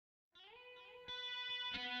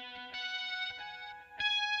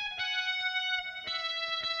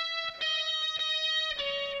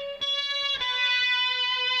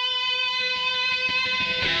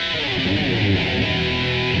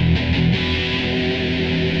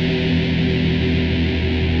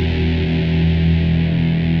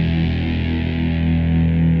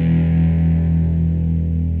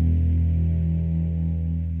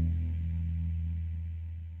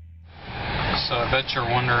bet you're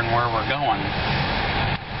wondering where we're going.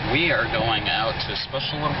 We are going out to a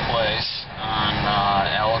special little place on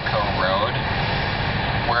Alico Road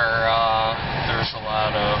where there's a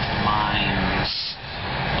lot of mines,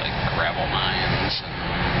 like gravel mines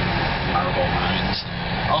and marble mines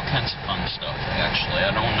and all kinds of fun stuff, actually.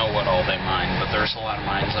 I don't know what all they mine, but there's a lot of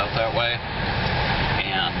mines out that way.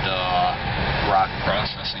 And rock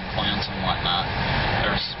processing plants and whatnot.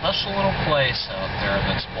 There's a special little place out there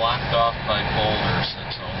that's blocked off by boulders.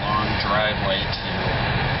 It's a long driveway to,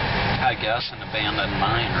 I guess, an abandoned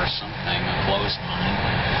mine or something, a closed mine.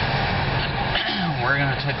 We're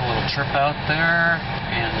going to take a little trip out there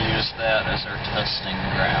and use that as our testing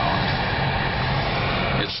ground.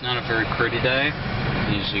 It's not a very pretty day.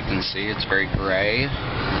 As you can see, it's very gray,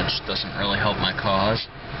 which doesn't really help my cause.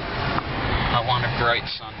 I wanted bright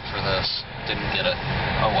sun for this. Didn't get it.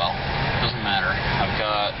 Oh well. Doesn't matter. I've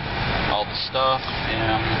got all the stuff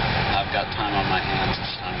and I've got time on my hands.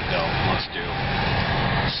 It's time to go. Let's do.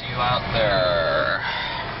 See you out there.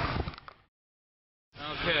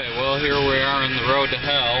 Okay, well here we are in the road to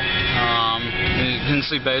hell. You can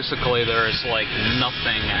see basically there's like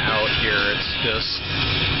nothing out here. It's just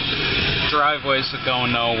driveways that go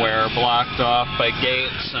nowhere, blocked off by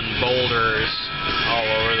gates and boulders all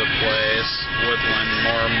over the place. Woodland,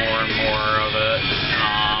 more and more and more of it.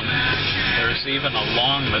 There's even a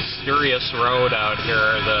long, mysterious road out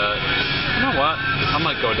here that, you know what, I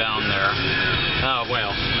might go down there. Oh,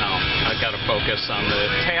 well, no, I gotta focus on the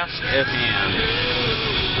task at hand.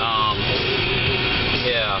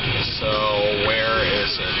 Yeah, so where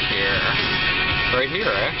is it here? Right here,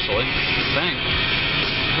 actually, I think.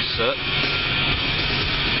 That's it.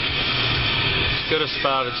 As good a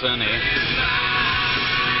spot as any.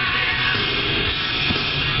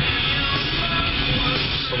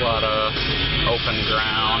 Just a lot of open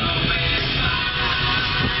ground.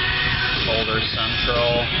 Boulder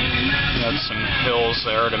Central. Got some hills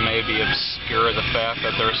there to maybe obscure the fact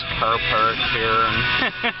that there's a car parked here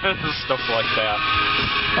and stuff like that.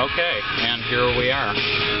 Okay, and here we are.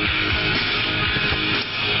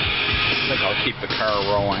 I think I'll keep the car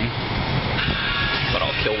rolling, but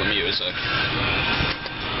I'll kill the music.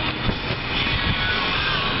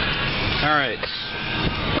 Alright.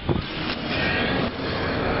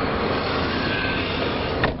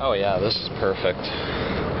 Oh yeah, this is perfect.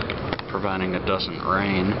 Providing it doesn't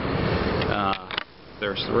rain.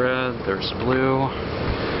 There's the red, there's the blue.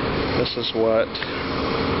 This is what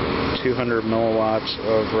 200 milliwatts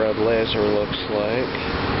of red laser looks like.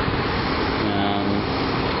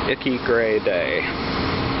 Icky gray day.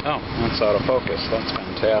 Oh, that's out of focus. That's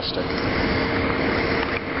fantastic.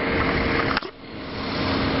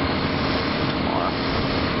 More.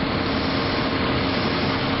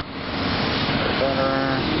 Better.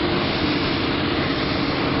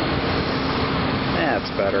 That's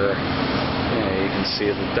better. Yeah, you can see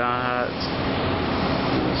the dot.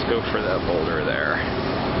 Let's go for that boulder there.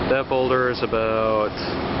 That boulder is about,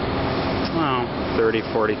 well,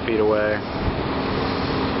 30-40 feet away.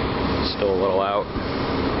 Still a little out.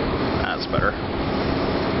 That's better.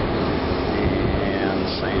 And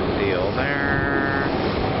same deal there.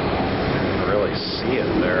 I didn't really see it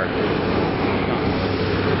there.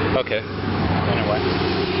 Huh. Okay. Anyway.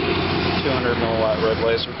 200 milliwatt red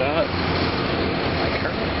laser dot. My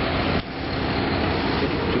car.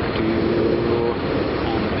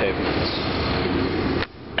 On the pavements.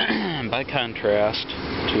 By contrast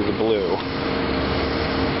to the blue,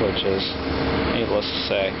 which is, needless to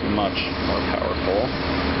say, much more powerful,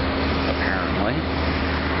 apparently.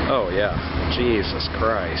 Oh yeah, Jesus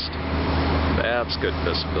Christ. That's good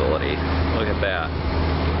visibility. Look at that.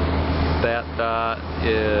 That dot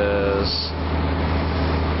is,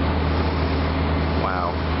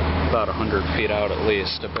 wow, about 100 feet out at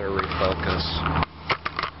least. I better refocus.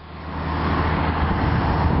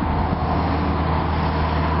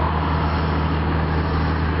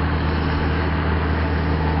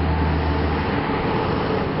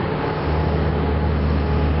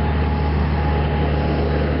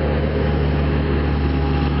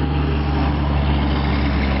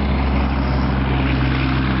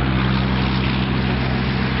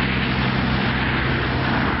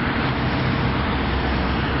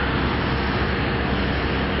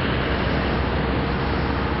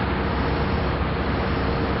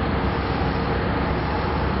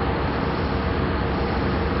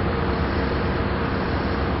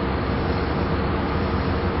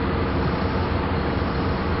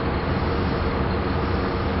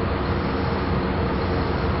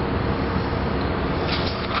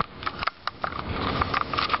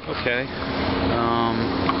 Okay.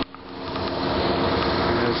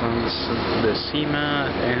 As on this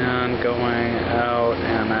cement and going out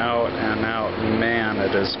and out and out. Man,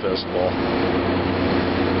 it is visible.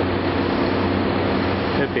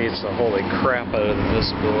 It beats the holy crap out of the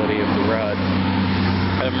visibility of the rod.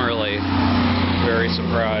 I'm really very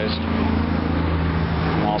surprised.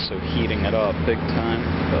 I'm also heating it up big time,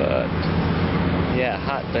 but yeah,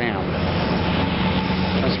 hot damn.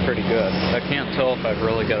 That's pretty good. I can't tell if I've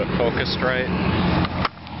really got it focused right,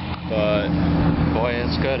 but boy,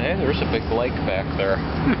 it's good. Hey, there's a big lake back there.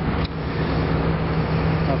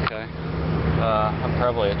 Okay. I've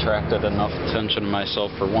probably attracted enough attention to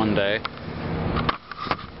myself for one day.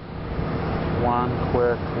 One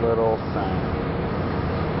quick little thing.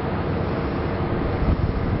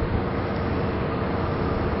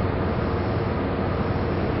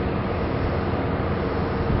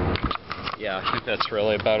 Yeah, I think that's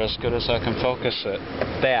really about as good as I can focus it.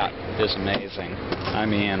 That is amazing. I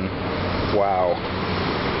mean, wow.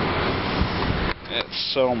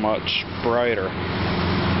 It's so much brighter.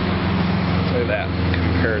 Look at that,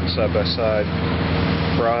 compared side by side.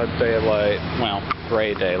 Broad daylight, well,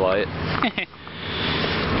 gray daylight.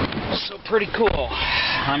 So pretty cool.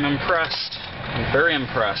 I'm impressed. I'm very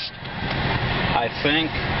impressed. I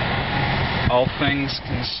think, all things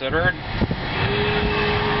considered,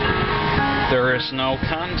 there is no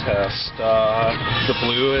contest. The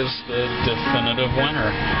blue is the definitive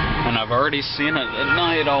winner. And I've already seen it at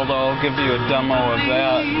night, although I'll give you a demo of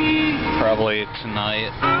that probably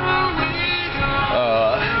tonight.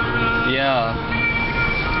 Yeah.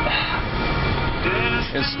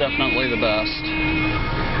 It's definitely the best.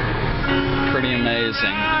 Pretty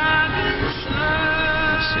amazing.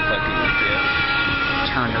 Let's see if I can get it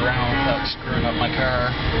turned around without screwing up my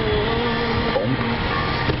car. Boom.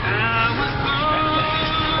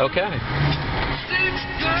 Okay.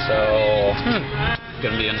 So,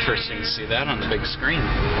 gonna be interesting to see that on the big screen.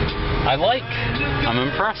 I'm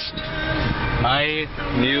impressed. My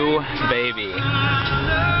new baby.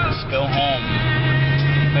 Let's go home.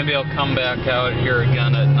 Maybe I'll come back out here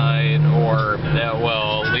again at night, or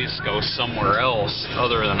at least go somewhere else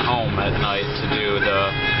other than home at night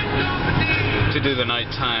to do the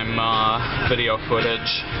nighttime video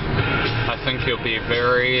footage. I think you'll be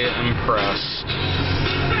very impressed.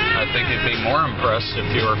 I think you'd be more impressed if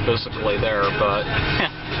you were physically there, but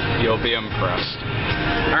you'll be impressed.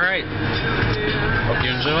 Alright, hope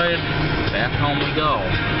you enjoyed. Back home we go.